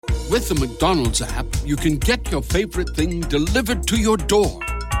With the McDonald's app, you can get your favorite thing delivered to your door.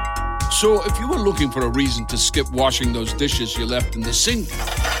 So if you were looking for a reason to skip washing those dishes you left in the sink,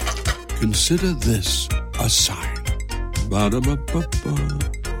 consider this a sign.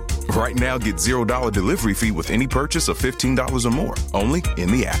 Ba-da-ba-ba-ba. Right now, get $0 delivery fee with any purchase of $15 or more, only in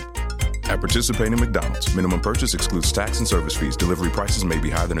the app. At participating McDonald's, minimum purchase excludes tax and service fees. Delivery prices may be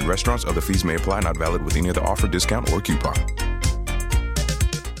higher than in restaurants. Other fees may apply. Not valid with any other offer, discount, or coupon.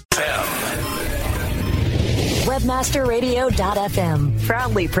 Webmasterradio.fm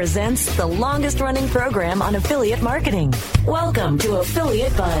proudly presents the longest-running program on affiliate marketing. Welcome to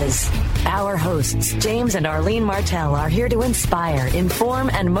Affiliate Buzz. Our hosts, James and Arlene Martell, are here to inspire, inform,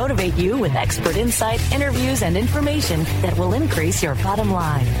 and motivate you with expert insight, interviews, and information that will increase your bottom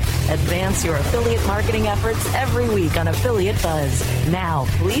line. Advance your affiliate marketing efforts every week on Affiliate Buzz. Now,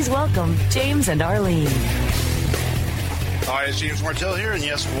 please welcome James and Arlene. Hi, it's James Martell here, and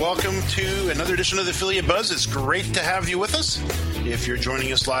yes, welcome to another edition of the Affiliate Buzz. It's great to have you with us. If you're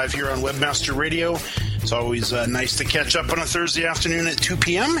joining us live here on Webmaster Radio, it's always nice to catch up on a Thursday afternoon at 2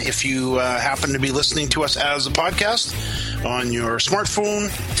 p.m. If you happen to be listening to us as a podcast on your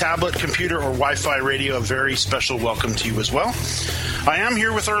smartphone, tablet, computer, or Wi-Fi radio, a very special welcome to you as well. I am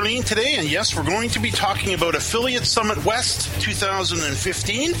here with Arlene today, and yes, we're going to be talking about Affiliate Summit West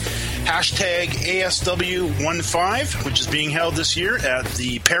 2015, hashtag ASW15, which is being held this year at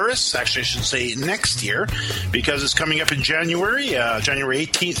the Paris, actually I should say next year, because it's coming up in January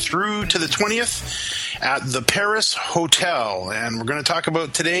 18th through to the 20th. At the Paris Hotel. And we're going to talk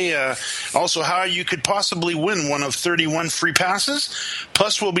about today also how you could possibly win one of 31 free passes.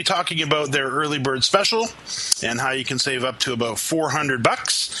 Plus, we'll be talking about their early bird special and how you can save up to about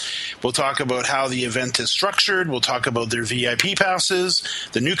 $400. We'll talk about how the event is structured. We'll talk about their VIP passes,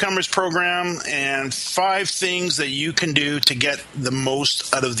 the newcomers program, and 5 things that you can do to get the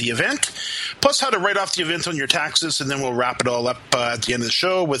most out of the event. Plus, how to write off the event on your taxes, and then we'll wrap it all up at the end of the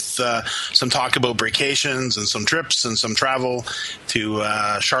show with some talk about vacations and some trips and some travel to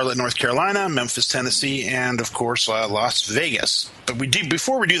Charlotte, North Carolina, Memphis, Tennessee, and of course Las Vegas. But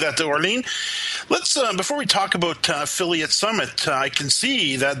before we do that, though, Arlene, let's before we talk about Affiliate Summit, I can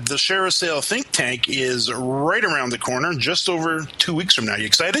see that the ShareASale think tank is right around the corner, just over 2 weeks from now. You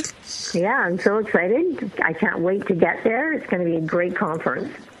excited? Yeah, I'm so excited. I can't wait to get there. It's going to be a great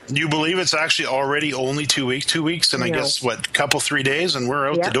conference. You believe it's actually already only 2 weeks? 2 weeks and I guess, 3 days, and we're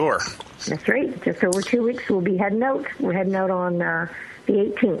out the door. That's right. Just over 2 weeks, we'll be heading out. We're heading out on the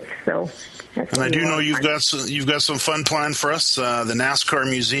 18th, so... And I do know you've got some fun planned for us, the NASCAR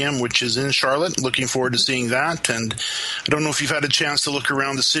Museum, which is in Charlotte. Looking forward to seeing that. And I don't know if you've had a chance to look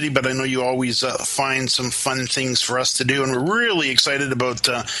around the city, but I know you always find some fun things for us to do. And we're really excited about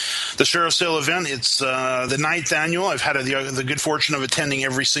the ShareASale event. It's the 9th annual. I've had the good fortune of attending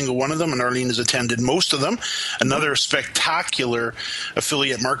every single one of them, and Arlene has attended most of them. Another spectacular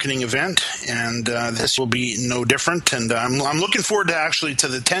affiliate marketing event, and this will be no different. And I'm looking forward to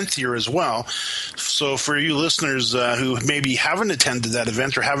the 10th year as well. So for you listeners who maybe haven't attended that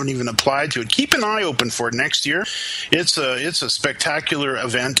event or haven't even applied to it, keep an eye open for it next year. It's a spectacular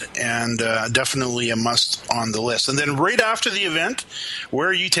event and definitely a must on the list. And then right after the event, where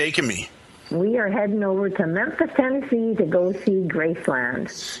are you taking me? We are heading over to Memphis, Tennessee to go see Graceland.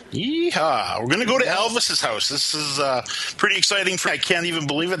 Yeehaw! We're going to go to Elvis's house. This is pretty exciting. I can't even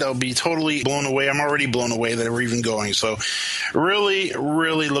believe it. I'll be totally blown away. I'm already blown away that we're even going. So really,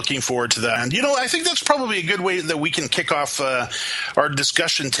 really looking forward to that. And, I think that's probably a good way that we can kick off our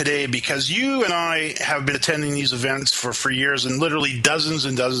discussion today, because you and I have been attending these events for years, and literally dozens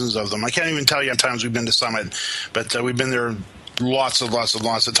and dozens of them. I can't even tell you how many times we've been to Summit, but we've been there lots of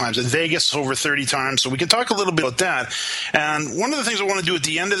times. In Vegas, over 30 times. So we can talk a little bit about that. And one of the things I want to do at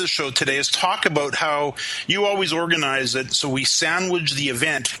the end of the show today is talk about how you always organize it so we sandwich the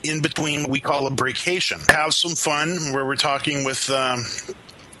event in between what we call a breakation. Have some fun where we're talking with...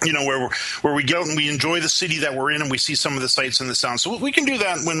 where we go and we enjoy the city that we're in, and we see some of the sights and the sounds. So we can do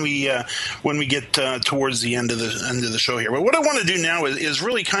that when we get towards the end of the show here. But what I want to do now is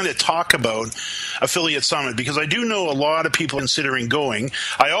really kind of talk about Affiliate Summit, because I do know a lot of people considering going.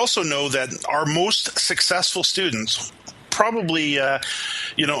 I also know that our most successful students, probably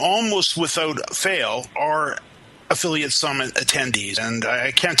almost without fail, are Affiliate Summit attendees. And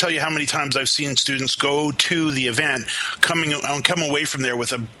I can't tell you how many times I've seen students go to the event, come away from there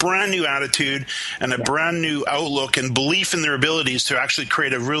with a brand new attitude and a brand new outlook and belief in their abilities to actually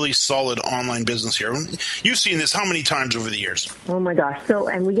create a really solid online business here. You've seen this how many times over the years? Oh my gosh.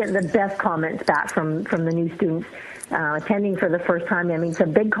 And we get the best comments back from the new students attending for the first time. I mean, it's a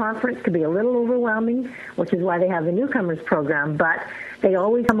big conference, could be a little overwhelming, which is why they have the newcomers program, but they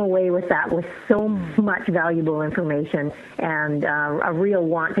always come away with so much valuable information and a real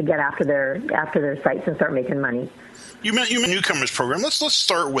want to get after their sites and start making money. You mentioned newcomers program. Let's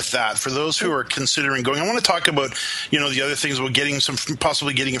start with that. For those who are considering going, I want to talk about the other things about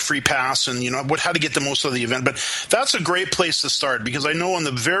possibly getting a free pass and how to get the most out of the event. But that's a great place to start, because I know on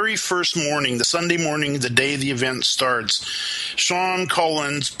the very first morning, the Sunday morning, the day the event starts, Sean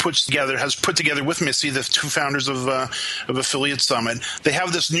Collins has put together with Missy, the two founders of Affiliate Summit. They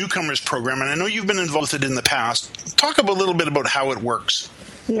have this newcomers program, and I know you've been involved with it in the past. Talk a little bit about how it works.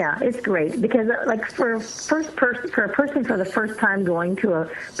 Yeah, it's great because, for a person for the first time going to a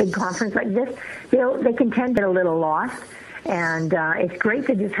big conference like this, they can tend to get a little lost, and it's great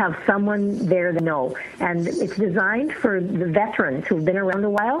to just have someone there to know. And it's designed for the veterans who've been around a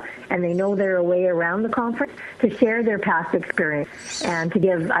while and they know their way around the conference to share their past experience and to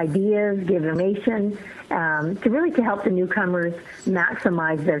give ideas, give information, to help the newcomers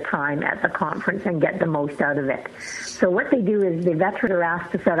maximize their time at the conference and get the most out of it. So what they do is the veterans are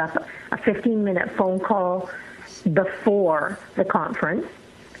asked to set up a 15-minute phone call before the conference,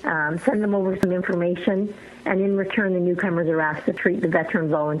 send them over some information, and in return the newcomers are asked to treat the veteran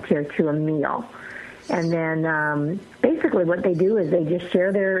volunteer to a meal. And then basically what they do is they just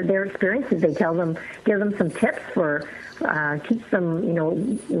share their experiences. They give them some tips for teach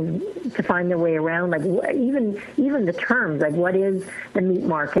them, to find their way around. Like even the terms, like what is the meat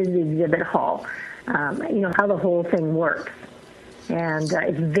market, is the exhibit hall, how the whole thing works. And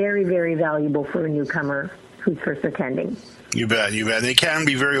it's very, very valuable for a newcomer who's first attending. You bet. It can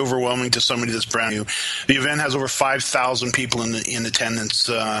be very overwhelming to somebody that's brand new. The event has over 5,000 people in attendance,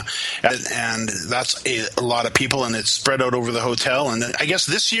 and that's a lot of people, and it's spread out over the hotel. And I guess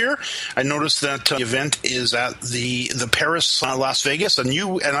this year, I noticed that the event is at the Paris, Las Vegas, and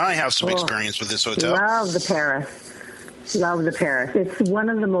you and I have some experience with this hotel. Love the Paris. It's one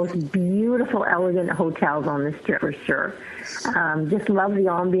of the most beautiful, elegant hotels on the strip for sure. Just love the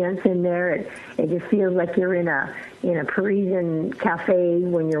ambience in there. It just feels like you're in a Parisian cafe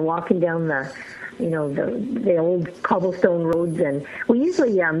when you're walking down the old cobblestone roads. And we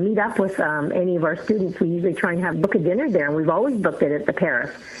usually meet up with any of our students. We usually try and book a dinner there, and we've always booked it at the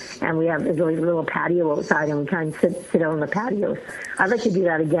Paris. And there's always a little patio outside, and we kind of sit out on the patios. I'd like to do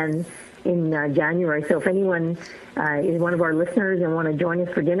that again in January. So if anyone is one of our listeners and want to join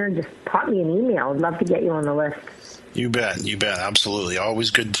us for dinner, just pop me an email. I'd love to get you on the list. You bet, absolutely. Always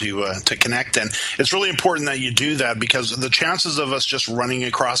good to connect, and it's really important that you do that, because the chances of us just running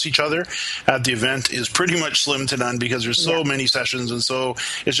across each other at the event is pretty much slim to none, because there's so many sessions, and so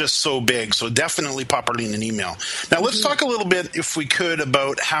it's just so big. So definitely pop Arlene an email. Now let's talk a little bit, if we could,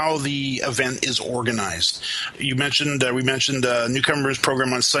 about how the event is organized. We mentioned newcomers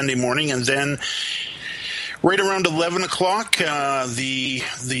program on Sunday morning, and then right around 11 o'clock, the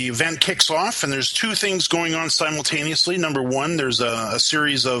event kicks off, and there's two things going on simultaneously. Number one, there's a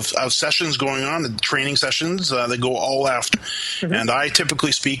series of sessions going on, the training sessions that go all after. Mm-hmm. And I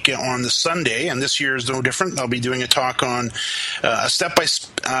typically speak on the Sunday, and this year is no different. I'll be doing a talk on a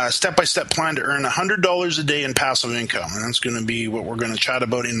step-by-step plan to earn $100 a day in passive income. And that's going to be what we're going to chat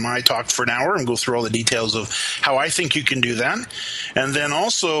about in my talk for an hour and go through all the details of how I think you can do that. And then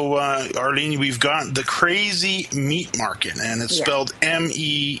also, Arlene, we've got the crazy meat market, and it's spelled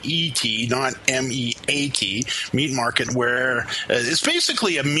MEET, not MEAT, meat market, where it's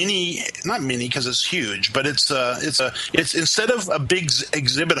basically a mini, not mini because it's huge, but it's instead of a big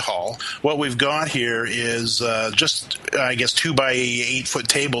exhibit hall, what we've got here is just, I guess, 2 by 8 foot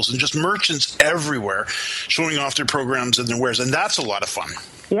tables and just merchants everywhere showing off their programs and their wares, and that's a lot of fun.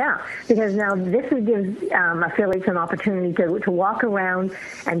 Yeah, because now this gives affiliates an opportunity to walk around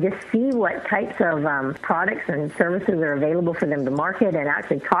and just see what types of products and services are available for them to market, and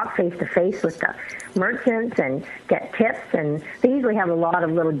actually talk face-to-face with the merchants and get tips. And they usually have a lot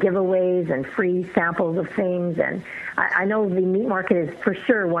of little giveaways and free samples of things. And I know the meat market is for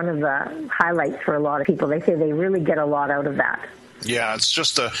sure one of the highlights for a lot of people. They say they really get a lot out of that. Yeah, it's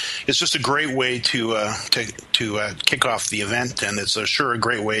just a great way to kick off the event, and it's a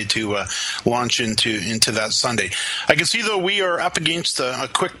great way to launch into that Sunday. I can see, though, we are up against a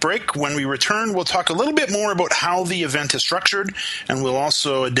quick break. When we return, we'll talk a little bit more about how the event is structured, and we'll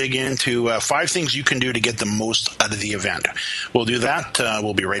also dig into 5 things you can do to get the most out of the event. We'll do that.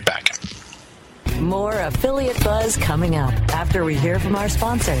 We'll be right back. More Affiliate Buzz coming up after we hear from our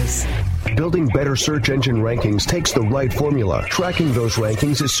sponsors. Building better search engine rankings takes the right formula. Tracking those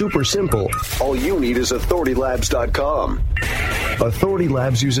rankings is super simple. All you need is authoritylabs.com. Authority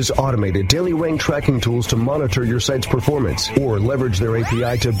Labs uses automated daily rank tracking tools to monitor your site's performance or leverage their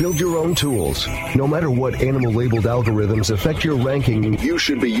API to build your own tools. No matter what animal-labeled algorithms affect your ranking, you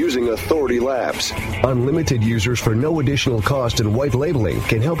should be using Authority Labs. Unlimited users for no additional cost and white labeling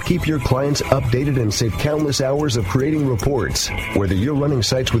can help keep your clients updated and save countless hours of creating reports. Whether you're running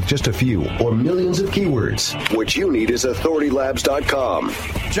sites with just a few or millions of keywords, what you need is authoritylabs.com.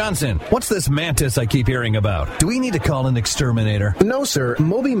 Johnson, what's this Mantis I keep hearing about? Do we need to call an exterminator? No, sir.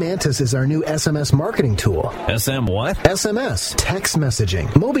 Moby Mantis is our new SMS marketing tool. SM what? SMS. Text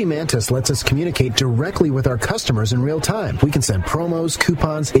messaging. Moby Mantis lets us communicate directly with our customers in real time. We can send promos,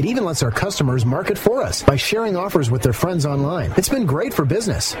 coupons. It even lets our customers market for us by sharing offers with their friends online. It's been great for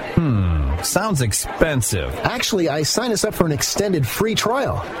business. Sounds expensive. Actually, I signed us up for an extended free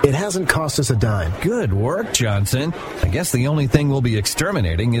trial. It hasn't cost us a dime. Good work, Johnson. I guess the only thing we'll be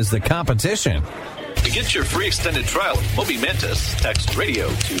exterminating is the competition. To get your free extended trial of Moby Mantis, text radio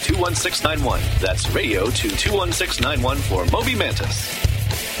to 21691. That's radio to 21691 for Moby Mantis.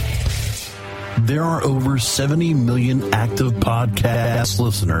 There are over 70 million active podcast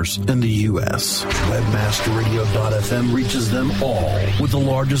listeners in the U.S. Webmasterradio.fm reaches them all with the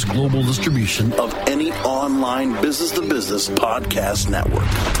largest global distribution of any online business-to-business podcast network.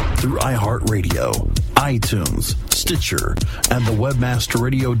 Through iHeartRadio, iTunes, Stitcher, and the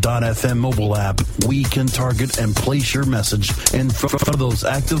Webmasterradio.fm mobile app, we can target and place your message in front of those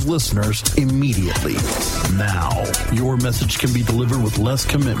active listeners immediately. Now, your message can be delivered with less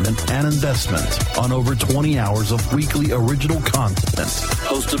commitment and investment on over 20 hours of weekly original content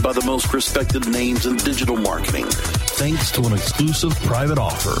hosted by the most respected names in digital marketing, thanks to an exclusive private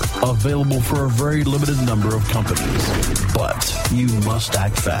offer available for a very limited number of companies. But you must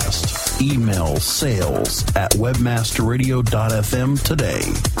act fast. Email sales@webmasterradio.fm today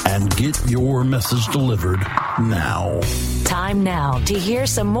and get your message delivered now. Time now to hear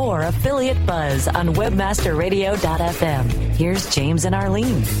some more affiliate buzz on webmasterradio.fm. Here's James and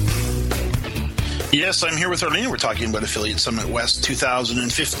Arlene. Yes, I'm here with Arlene. We're talking about Affiliate Summit West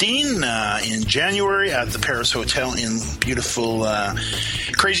 2015 in January at the Paris Hotel in beautiful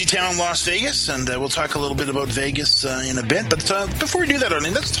crazy town Las Vegas, and we'll talk a little bit about Vegas in a bit. But before we do that,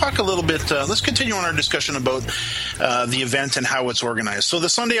 Arlene, let's talk a little bit, let's continue on our discussion about the event and how it's organized. So the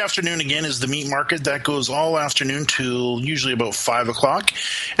Sunday afternoon, again, is the meat market. That goes all afternoon till usually about 5 o'clock.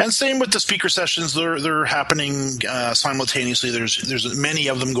 And same with the speaker sessions. They're happening simultaneously. There's many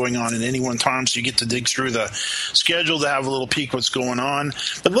of them going on at any one time, so you get to dig through the schedule to have a little peek what's going on.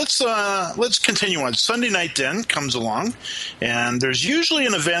 But let's continue on. Sunday night then comes along, and there's usually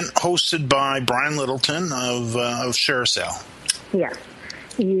an event hosted by Brian Littleton of ShareSale. Yes,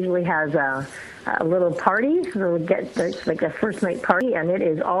 he usually has a little party. So it's like a first night party, and it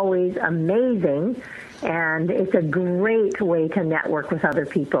is always amazing. And it's a great way to network with other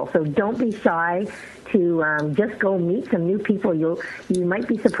people. So don't be shy to just go meet some new people. You might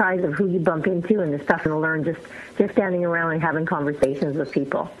be surprised of who you bump into and the stuff you'll learn just standing around and having conversations with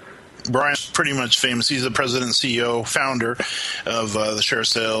people. Brian's pretty much famous. He's the president and CEO, founder of the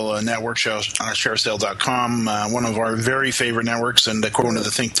ShareSale network, ShareSale.com, one of our very favorite networks, and going to the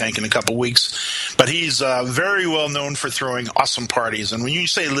think tank in a couple weeks. But he's very well known for throwing awesome parties. And when you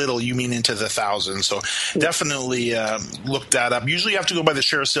say little, you mean into the thousands. So definitely look that up. Usually you have to go by the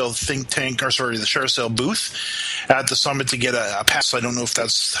ShareSale think tank, the ShareSale booth at the summit to get a pass. I don't know if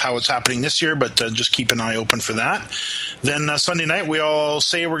that's how it's happening this year, but just keep an eye open for that. Then Sunday night, we all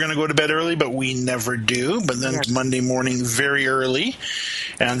say we're going to go to bed early, but we never do. But then Monday morning, very early.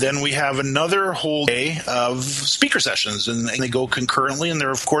 And then we have another whole day of speaker sessions, and they go concurrently. And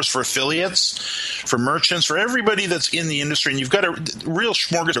they're, of course, for affiliates, for merchants, for everybody that's in the industry. And you've got a real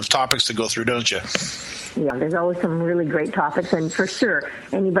smorgasbord of topics to go through, don't you? Yeah, there's always some really great topics. And for sure,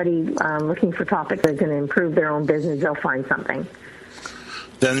 anybody looking for topics that's going to improve their own business, they'll find something.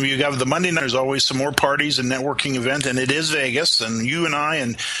 Then you have the Monday night. There's always some more parties and networking event, and it is Vegas. And you and I,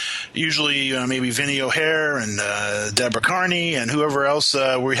 and usually maybe Vinny O'Hare and Deborah Carney and whoever else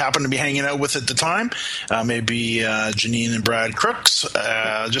we happen to be hanging out with at the time, maybe Janine and Brad Crooks,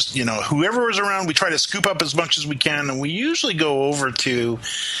 just whoever is around. We try to scoop up as much as we can, and we usually go over to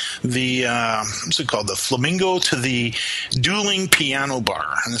the what's it called? The Flamingo to the Dueling Piano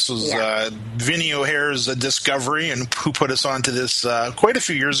Bar, and this was Vinny O'Hare's discovery, and who put us onto this quite a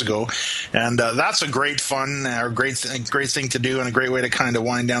few years ago. And that's a great fun, great thing to do, and a great way to kind of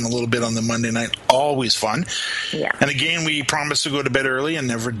wind down a little bit on the Monday night. Always fun. Yeah. And again, we promise to go to bed early and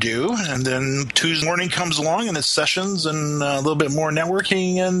never do. And then Tuesday morning comes along, and it's sessions and a little bit more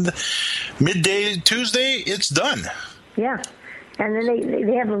networking, and midday Tuesday, it's done. Yeah. And then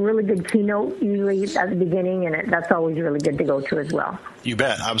they have a really good keynote usually at the beginning, and that's always really good to go to as well. You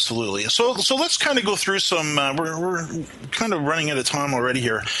bet, absolutely. So let's kind of go through some. We're kind of running out of time already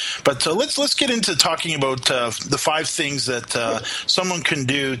here, but let's get into talking about the 5 things that someone can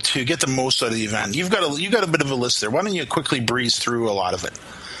do to get the most out of the event. You've got a bit of a list there. Why don't you quickly breeze through a lot of it?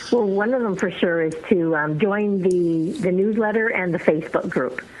 Well, one of them for sure is to join the newsletter and the Facebook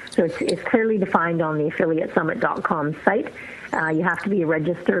group. So it's clearly defined on the affiliatesummit.com site. You have to be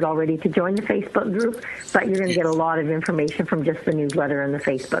registered already to join the Facebook group, but you're going to get a lot of information from just the newsletter and the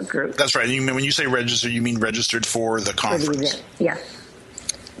Facebook group. That's right. When you say registered, you mean registered for the conference. Yes.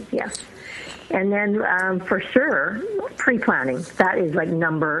 And then for sure, pre-planning. That is like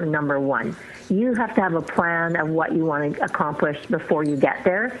number one. You have to have a plan of what you want to accomplish before you get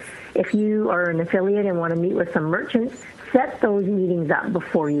there. If you are an affiliate and want to meet with some merchants, set those meetings up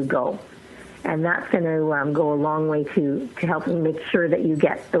before you go. And that's going to go a long way to help you make sure that you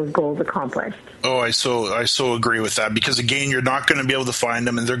get those goals accomplished. Oh, I so agree with that, because again, you're not going to be able to find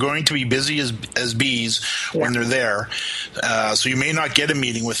them, and they're going to be busy as bees when they're there. So you may not get a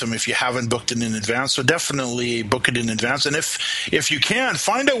meeting with them if you haven't booked it in advance. So definitely book it in advance. And if you can,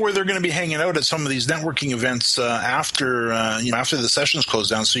 find out where they're going to be hanging out at some of these networking events after the sessions close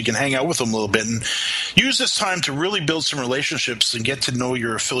down, so you can hang out with them a little bit and use this time to really build some relationships and get to know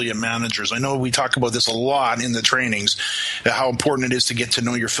your affiliate managers. I know we talk about this a lot in the trainings, how important it is to get to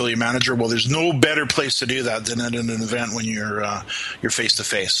know your affiliate manager. Well, there's no better place to do that than at an event when you're face to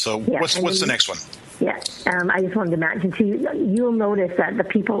face. So what's the next one? Yeah, I just wanted to mention to you, you'll notice that the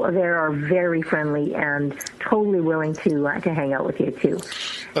people there are very friendly and totally willing to hang out with you too.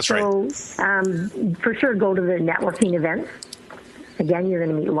 That's right. So for sure, go to the networking events. Again, you're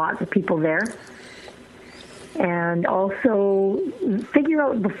going to meet lots of people there. And also figure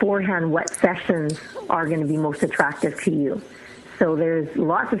out beforehand what sessions are going to be most attractive to you. So there's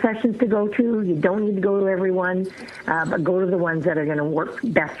lots of sessions to go to. You don't need to go to every one, but go to the ones that are going to work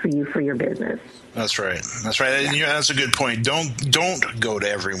best for you for your business. That's right. And that's a good point. Don't go to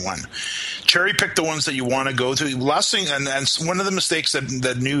everyone. Cherry pick the ones that you want to go to. Last thing, and one of the mistakes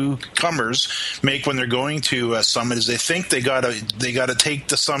that newcomers make when they're going to a summit is they think they gotta take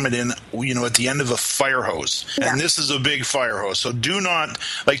the summit in, at the end of a fire hose. And this is a big fire hose. So do not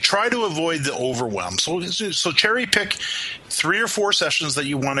try to avoid the overwhelm. So cherry pick 3 or 4 sessions that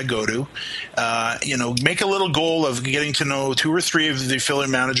you want to go to. Make a little goal of getting to know 2 or 3 of the affiliate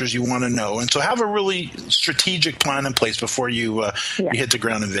managers you want to know, and so have a really strategic plan in place before you hit the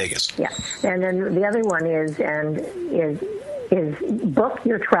ground in Vegas. Yeah, and then the other one is book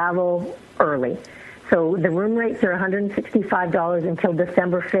your travel early. So the room rates are $165 until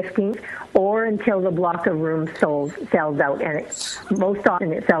December 15th, or until the block of rooms sells out, and most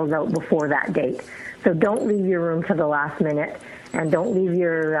often it sells out before that date. So don't leave your room to the last minute, and don't leave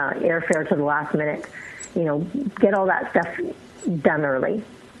your airfare to the last minute. Get all that stuff done early.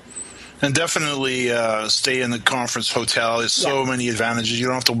 And definitely stay in the conference hotel. There's so many advantages. You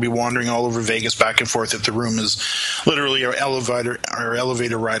don't have to be wandering all over Vegas back and forth if the room is literally our elevator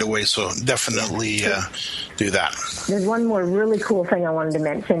ride away. So definitely do that. There's one more really cool thing I wanted to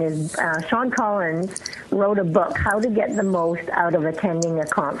mention is Sean Collins wrote a book, How to Get the Most Out of Attending a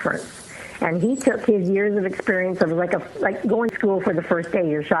Conference. And he took his years of experience of like going to school for the first day.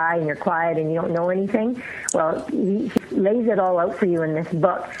 You're shy and you're quiet and you don't know anything. Well, he lays it all out for you in this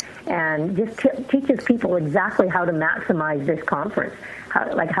book, and just teaches people exactly how to maximize this conference,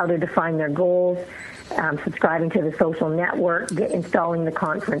 how to define their goals, subscribing to the social network, installing the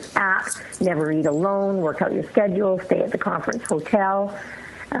conference app, never eat alone, work out your schedule, stay at the conference hotel,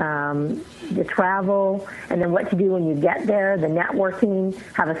 the travel, and then what to do when you get there, the networking,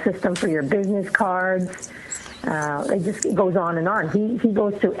 have a system for your business cards. It goes on and on. He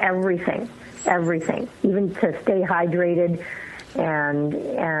goes through everything, even to stay hydrated and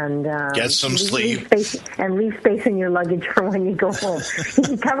get some sleep and leave space in your luggage for when you go home.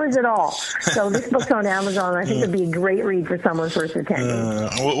 He covers it all. So this book's on Amazon. I think it'd be a great read for someone first attending.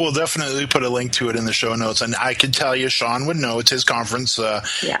 We'll definitely put a link to it in the show notes. And I can tell you, Sean would know. It's his conference.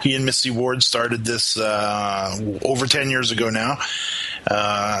 He and Misty Ward started this over 10 years ago now.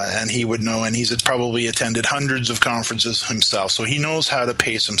 and he would know, and he's probably attended hundreds of conferences himself, so he knows how to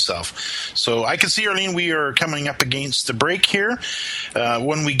pace himself. So I can see, Arlene, we are coming up against the break here.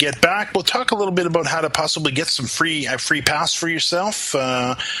 When we get back, we'll talk a little bit about how to possibly get some free pass for yourself.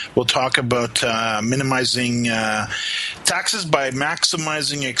 We'll talk about minimizing taxes by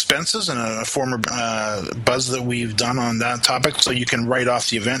maximizing expenses, and a former buzz that we've done on that topic, so you can write off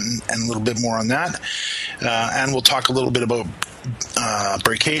the event and a little bit more on that. And we'll talk a little bit about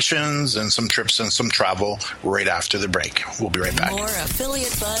vacations and some trips and some travel right after the break. We'll be right back. More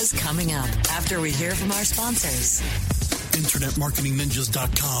Affiliate Buzz coming up after we hear from our sponsors.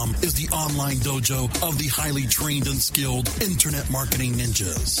 InternetMarketingNinjas.com is the online dojo of the highly trained and skilled Internet Marketing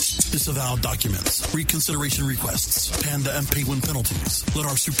Ninjas. Disavow documents, reconsideration requests, Panda and Penguin penalties. Let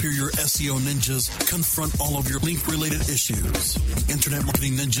our superior SEO ninjas confront all of your link-related issues. Internet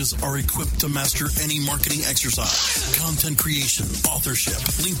Marketing Ninjas are equipped to master any marketing exercise, content creation, authorship,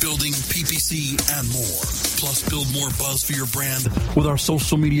 link building, PPC, and more. Plus, build more buzz for your brand with our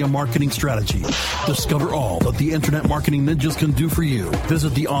social media marketing strategy. Discover all that the Internet Marketing Ninjas can do for you.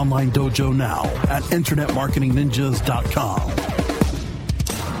 Visit the online dojo now at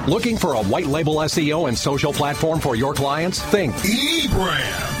InternetMarketingNinjas.com. Looking for a white label SEO and social platform for your clients? Think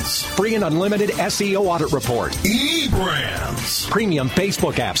eBrands. Free and unlimited SEO audit report. eBrands. Premium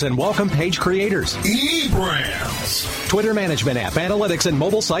Facebook apps and welcome page creators. eBrands. Twitter management app, analytics, and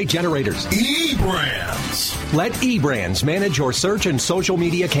mobile site generators. eBrands. Let eBrands manage your search and social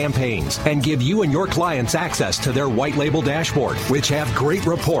media campaigns and give you and your clients access to their white label dashboard, which have great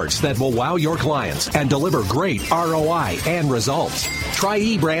reports that will wow your clients and deliver great ROI and results. Try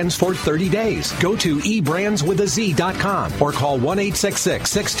eBrands for 30 days. Go to eBrandsWithAZ.com or call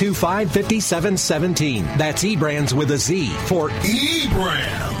 1-866-625-5717. That's eBrands with a Z for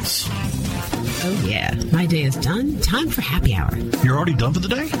eBrands. Oh, yeah. My day is done. Time for happy hour. You're already done for the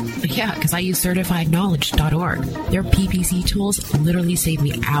day? Yeah, because I use CertifiedKnowledge.org. Their PPC tools literally save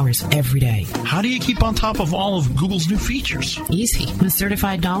me hours every day. How do you keep on top of all of Google's new features? Easy. With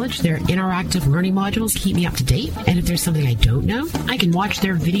Certified Knowledge, their interactive learning modules keep me up to date. And if there's something I don't know, I can watch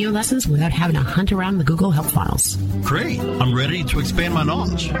their video lessons without having to hunt around the Google Help files. Great. I'm ready to expand my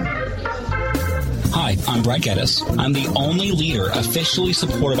knowledge. Hi, I'm Brett Geddes. I'm the only leader officially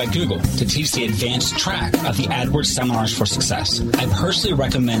supported by Google to teach the advanced track of the AdWords Seminars for Success. I personally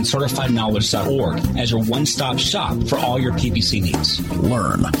recommend CertifiedKnowledge.org as your one-stop shop for all your PPC needs.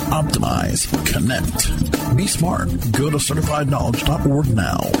 Learn, optimize, connect. Be smart. Go to CertifiedKnowledge.org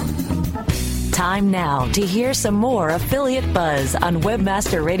now. Time now to hear some more Affiliate Buzz on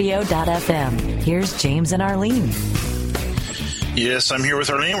WebmasterRadio.fm. Here's James and Arlene. Yes, I'm here with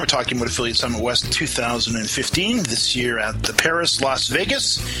Arlene. We're talking about Affiliate Summit West 2015, this year at the Paris, Las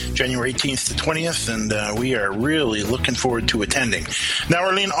Vegas, January 18th to 20th, and we are really looking forward to attending. Now,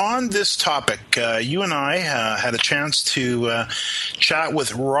 Arlene, on this topic, you and I had a chance to chat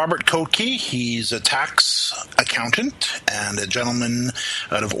with Robert Kotke. He's a tax accountant and a gentleman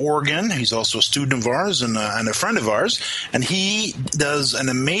out of Oregon. He's also a student of ours and a friend of ours, and he does an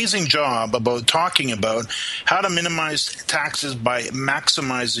amazing job about talking about how to minimize taxes by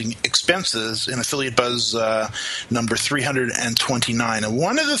maximizing expenses in Affiliate Buzz number 329. And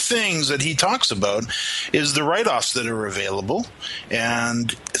one of the things that he talks about is the write-offs that are available,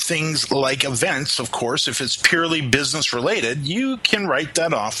 and things like events, of course. If it's purely business related, you can write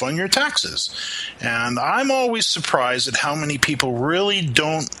that off on your taxes. And I'm always surprised at how many people really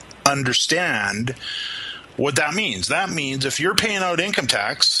don't understand what that means. That means if you're paying out income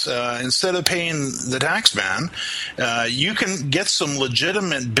tax, instead of paying the tax man, you can get some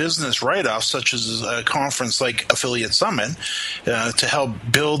legitimate business write-offs, such as a conference like Affiliate Summit, to help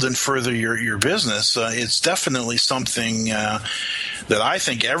build and further your business. It's definitely something that I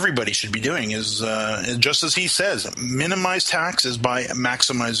think everybody should be doing, is just as he says, minimize taxes by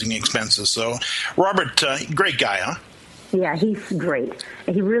maximizing expenses. So, Robert, great guy, huh? Yeah, he's great.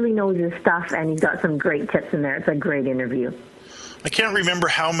 He really knows his stuff, and he's got some great tips in there. It's a great interview. I can't remember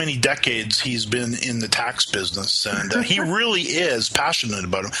how many decades he's been in the tax business, and he really is passionate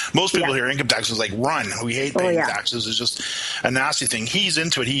about it. Most people hear income taxes like, run. We hate paying taxes. It's just a nasty thing. He's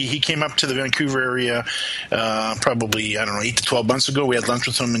into it. He came up to the Vancouver area probably, 8 to 12 months ago. We had lunch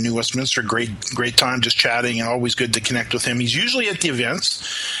with him in New Westminster. Great time just chatting, and always good to connect with him. He's usually at the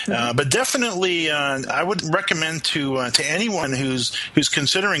events, But definitely, I would recommend to anyone who's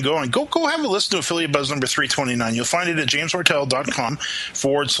considering going, go have a listen to Affiliate Buzz number 329. You'll find it at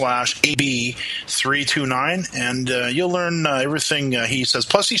jamesmartell.com/AB329, and you'll learn everything he says.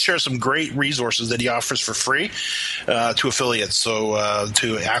 Plus, he shares some great resources that he offers for free to affiliates, so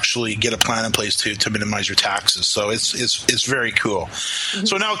to actually get a plan in place to minimize your taxes. So it's very cool.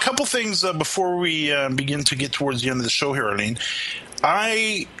 So now a couple things before we begin to get towards the end of the show here, Arlene.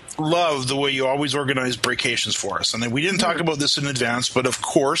 I love the way you always organize breakations for us. And we didn't talk about this in advance, but of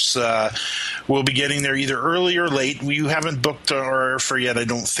course, we'll be getting there either early or late. You haven't booked our airfare yet, I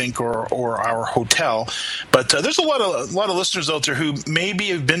don't think, or our hotel. But there's a lot of listeners out there who maybe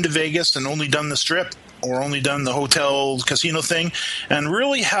have been to Vegas and only done the Strip, or only done the hotel casino thing, and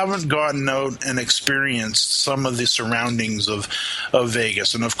really haven't gotten out and experienced some of the surroundings of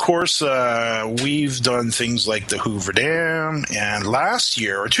Vegas. And of course, we've done things like the Hoover Dam, and last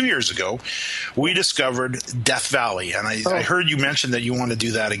year, or 2 years ago, we discovered Death Valley. And I heard you mention that you want to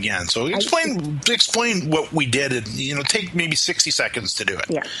do that again. So explain what we did, and take maybe 60 seconds to do it.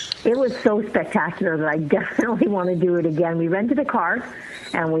 Yeah, it was so spectacular that I definitely want to do it again. We rented a car,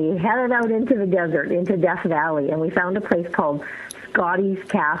 and we headed out into the desert, into Death Valley, and we found a place called Scotty's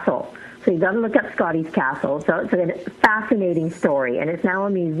Castle. So you've got to look up Scotty's Castle. So it's a fascinating story, and it's now a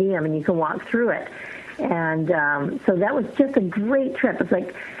museum, and you can walk through it. And so that was just a great trip. It's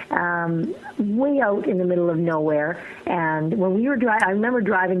like way out in the middle of nowhere. And when we were driving, I remember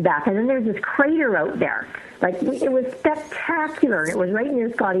driving back, and then there's this crater out there. It was spectacular. It was right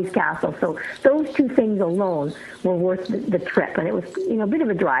near Scotty's Castle. So those two things alone were worth the trip. And it was, a bit of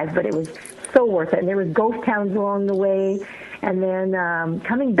a drive, but it was so worth it. And there was ghost towns along the way. And then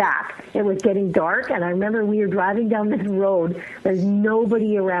coming back, it was getting dark. And I remember we were driving down this road. There's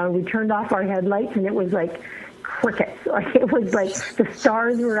nobody around. We turned off our headlights, and it was like crickets. It was like the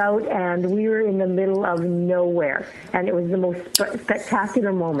stars were out, and we were in the middle of nowhere. And it was the most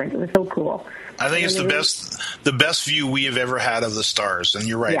spectacular moment. It was so cool. I think it's the best view we have ever had of the stars. And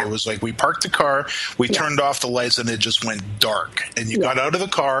you're right. Yeah. It was like we parked the car, we turned off the lights, and it just went dark. And you got out of the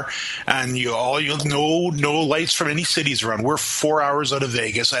car, and no lights from any cities around. We're 4 hours out of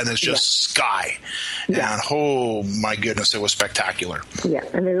Vegas, and it's just sky. Yeah. And oh my goodness, it was spectacular. Yeah,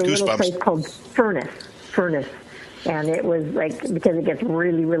 and there's a little place called Furnace. And it was because it gets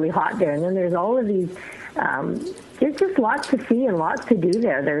really, really hot there. And then there's all of these, there's just lots to see and lots to do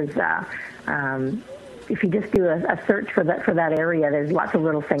there. There's, if you just do a search for that area, there's lots of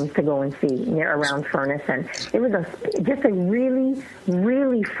little things to go and see around Furnace. And it was just a really,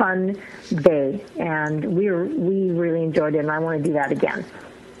 really fun day. And we really enjoyed it, and I want to do that again.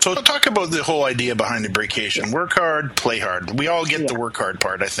 So talk about the whole idea behind the breakation. Work hard, play hard. We all get the work hard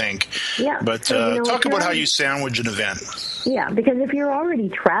part, I think. Yeah. But talk about how you sandwich an event. Yeah, because if you're already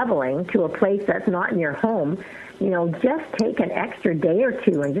traveling to a place that's not in your home, just take an extra day or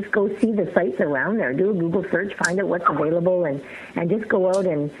two and just go see the sites around there. Do a Google search, find out what's available, and just go out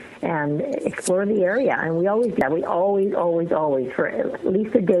and explore the area. And we always do that. We always, for at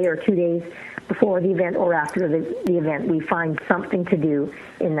least a day or 2 days before the event or after the event, we find something to do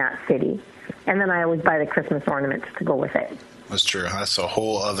in that city. And then I always buy the Christmas ornaments to go with it. That's true. That's a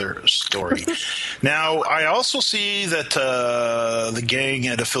whole other story. Now, I also see that the gang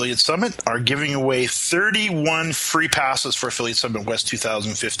at Affiliate Summit are giving away 31 free passes for Affiliate Summit West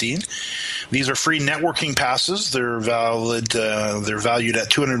 2015. These are free networking passes. They're valid. They're valued at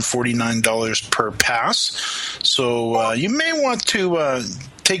 $249 per pass. So you may want to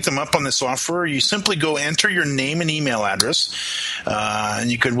take them up on this offer. You simply go enter your name and email address,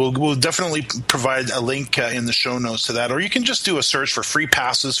 and we'll definitely provide a link in the show notes to that, or you can just do a search for free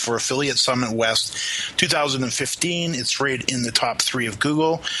passes for Affiliate Summit West 2015. It's right in the top 3 of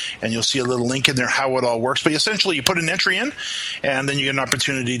Google, and you'll see a little link in there how it all works. But essentially, you put an entry in, and then you get an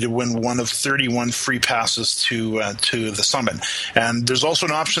opportunity to win one of 31 free passes to the summit. And there's also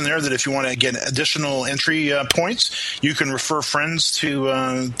an option there that if you want to get additional entry points, you can refer friends to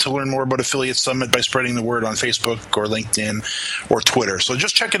learn more about Affiliate Summit by spreading the word on Facebook or LinkedIn or Twitter. So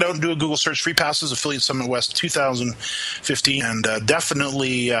just check it out and do a Google search. Free passes, Affiliate Summit West 2015. And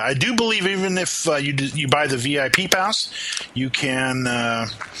definitely, I do believe even if you buy the VIP pass, you can...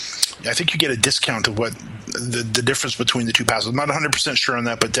 I think you get a discount of what the difference between the two passes. I'm not 100% sure on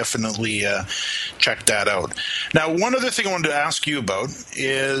that, but definitely check that out. Now, one other thing I wanted to ask you about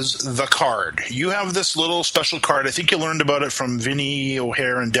is the card. You have this little special card. I think you learned about it from Vinny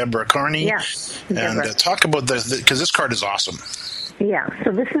O'Hare and Deborah Carney. Yeah. And talk about this, because this card is awesome. Yeah.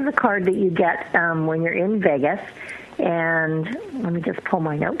 So this is a card that you get when you're in Vegas. And let me just pull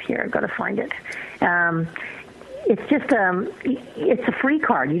mine out here. I've got to find it. it's a free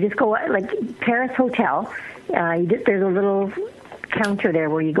card. You just go like Paris Hotel. There's a little counter there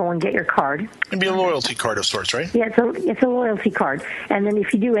where you go and get your card. It'd be a loyalty card of sorts, right? Yeah, it's a loyalty card. And then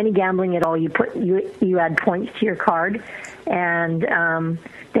if you do any gambling at all, you add points to your card, and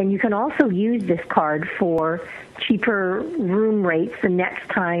then you can also use this card for cheaper room rates the next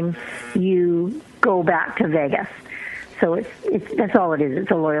time you go back to Vegas. So that's all it is.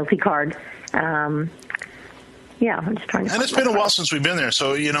 It's a loyalty card. Yeah, I'm just trying to. And it's been a while since we've been there,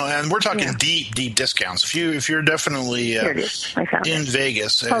 so and we're talking deep discounts. If you're definitely in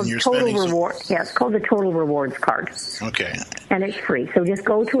Vegas and you're spending it's called the Total Rewards card. Okay. And it's free. So just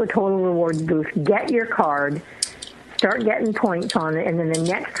go to a Total Rewards booth, get your card, start getting points on it, and then the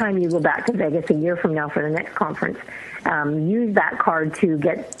next time you go back to Vegas a year from now for the next conference, use that card to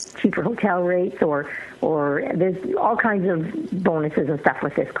get cheaper hotel rates or there's all kinds of bonuses and stuff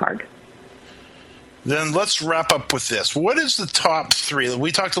with this card. Then let's wrap up with this. What is the top three?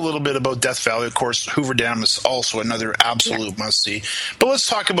 We talked a little bit about Death Valley. Of course, Hoover Dam is also another absolute must-see. But let's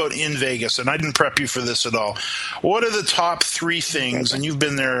talk about in Vegas, and I didn't prep you for this at all. What are the top three things, and you've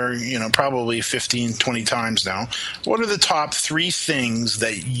been there probably 15, 20 times now. What are the top three things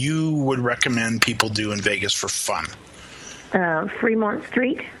that you would recommend people do in Vegas for fun? Fremont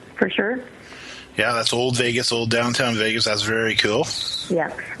Street, for sure. Yeah, that's old Vegas, old downtown Vegas. That's very cool. Yeah,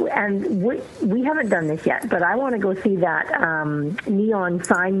 and we haven't done this yet, but I want to go see that neon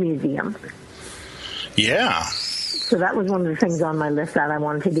sign museum. Yeah. So that was one of the things on my list that I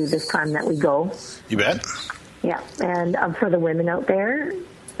wanted to do this time that we go. You bet. Yeah, and for the women out there,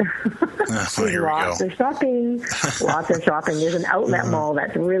 here lots of shopping. Lots of shopping. There's an outlet mall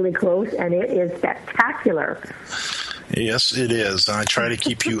that's really close, and it is spectacular. Yes, it is. And I try to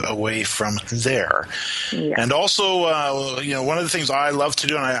keep you away from there. Yeah. And also, one of the things I love to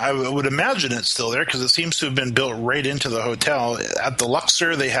do, and I would imagine it's still there because it seems to have been built right into the hotel. At the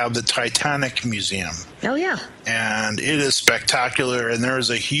Luxor, they have the Titanic Museum. Oh, yeah. And it is spectacular. And there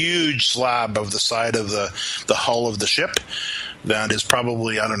is a huge slab of the side of the hull of the ship that is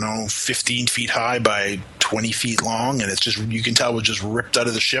probably, 15 feet high by 20 feet long. And it's just, you can tell it was just ripped out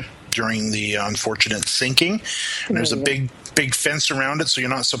of the ship during the unfortunate sinking. And there's a big fence around it, so you're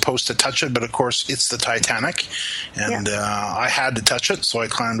not supposed to touch it, but of course it's the Titanic, and I had to touch it, so I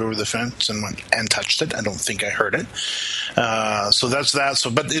climbed over the fence and went and touched it. I don't think I heard it. So that's that.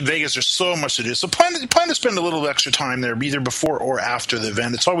 So, but in Vegas, there's so much to do. So plan to spend a little extra time there, either before or after the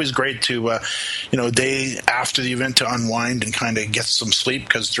event. It's always great to, day after the event to unwind and kind of get some sleep,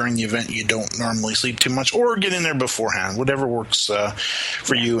 because during the event you don't normally sleep too much, or get in there beforehand, whatever works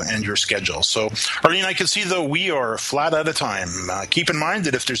for you and your schedule. So, Arlene, I can see though we are flat out of time. Keep in mind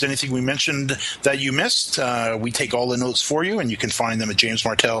that if there's anything we mentioned that you missed, we take all the notes for you, and you can find them at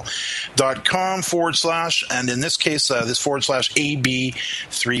jamesmartell.com / and in this case, this /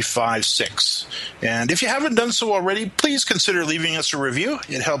 AB356. And if you haven't done so already, please consider leaving us a review.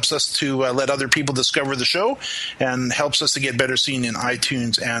 It helps us to let other people discover the show and helps us to get better seen in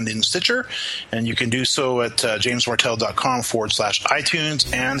iTunes and in Stitcher. And you can do so at jamesmartell.com /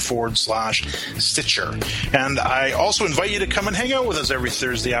 iTunes and / Stitcher. And I also invite you to come and hang out with us every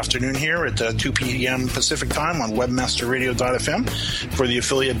Thursday afternoon here at 2 p.m. Pacific time on webmasterradio.fm for the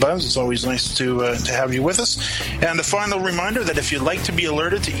Affiliate Buzz. It's always nice to have you with us. And a final reminder that if you'd like to be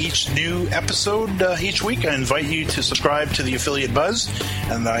alerted to each new episode each week, I invite you to subscribe to the Affiliate Buzz,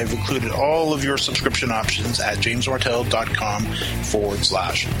 and I've included all of your subscription options at jamesmartell.com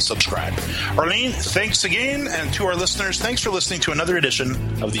 / subscribe. Arlene, thanks again, and to our listeners, thanks for listening to another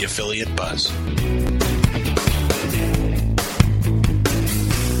edition of the Affiliate Buzz.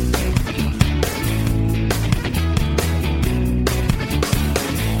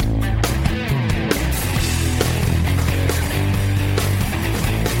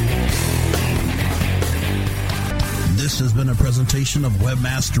 Has been a presentation of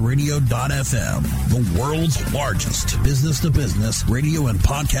webmasterradio.fm, the world's largest business-to-business radio and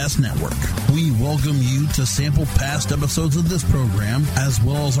podcast network. We welcome you to sample past episodes of this program, as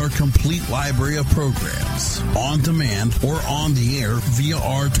well as our complete library of programs, on demand or on the air via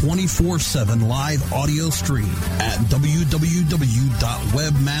our 24/7 live audio stream at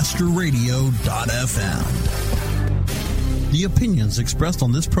www.webmasterradio.fm. The opinions expressed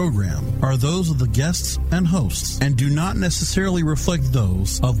on this program are those of the guests and hosts and do not necessarily reflect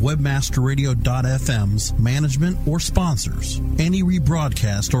those of webmasterradio.fm's management or sponsors. Any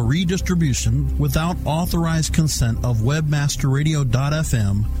rebroadcast or redistribution without authorized consent of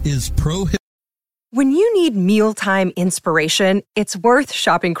webmasterradio.fm is prohibited. When you need mealtime inspiration, it's worth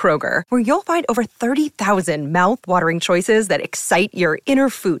shopping Kroger, where you'll find over 30,000 mouth-watering choices that excite your inner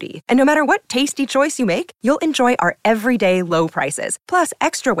foodie. And no matter what tasty choice you make, you'll enjoy our everyday low prices, plus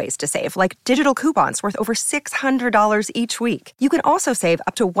extra ways to save, like digital coupons worth over $600 each week. You can also save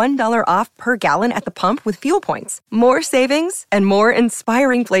up to $1 off per gallon at the pump with fuel points. More savings and more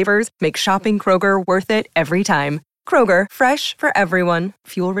inspiring flavors make shopping Kroger worth it every time. Kroger, fresh for everyone.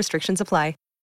 Fuel restrictions apply.